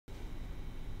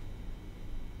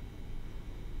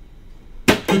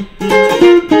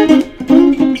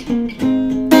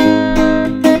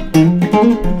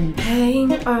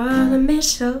Hang all the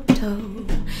mistletoe,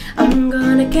 I'm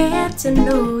gonna get to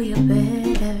know you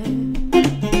better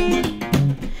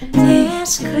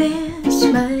this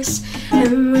Christmas.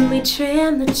 And when we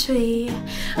trim the tree,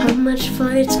 how much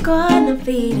fun it's gonna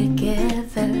be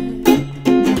together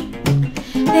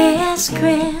this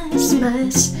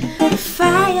Christmas. The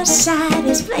fireside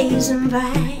is blazing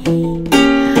bright,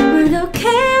 we'll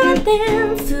carry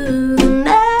them through the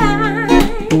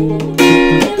night.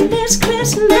 And this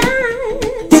Christmas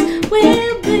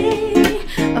will be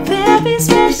a very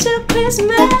special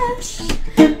Christmas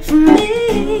for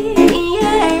me,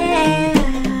 yeah.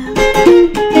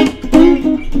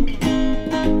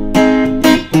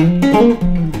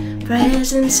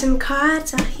 Presents and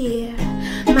cards are here,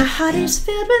 my heart is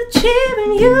filled with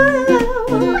cheering you.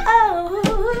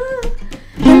 Oh,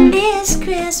 and this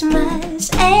Christmas,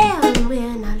 and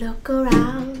when I look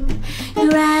around,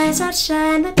 your eyes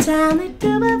outshine the town, they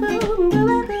do-a-boom,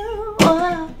 do-a-boom.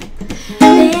 Oh,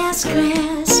 this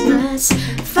Christmas,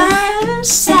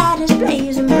 fireside is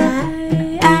blazing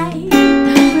bright,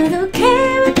 we'll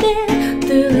carry them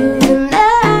through the night.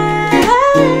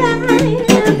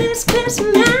 And this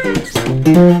Christmas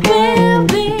will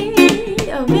be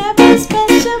a very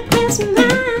special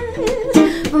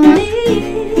Christmas for me,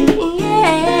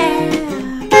 yeah.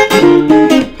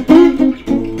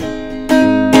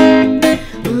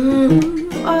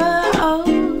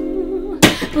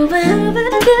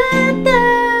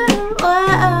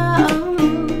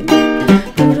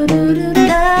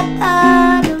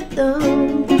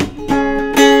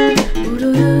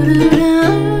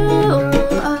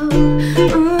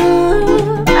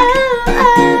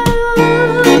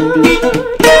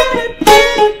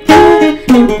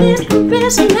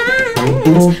 Christmas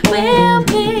will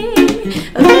be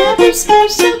a very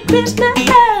special Christmas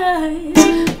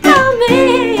for me,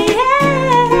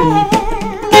 yeah.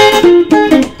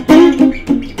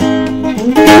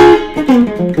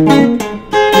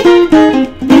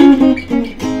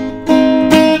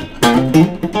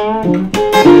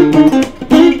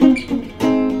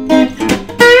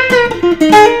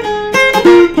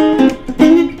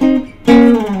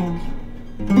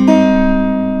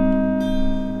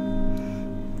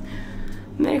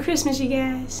 Merry Christmas, you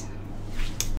guys.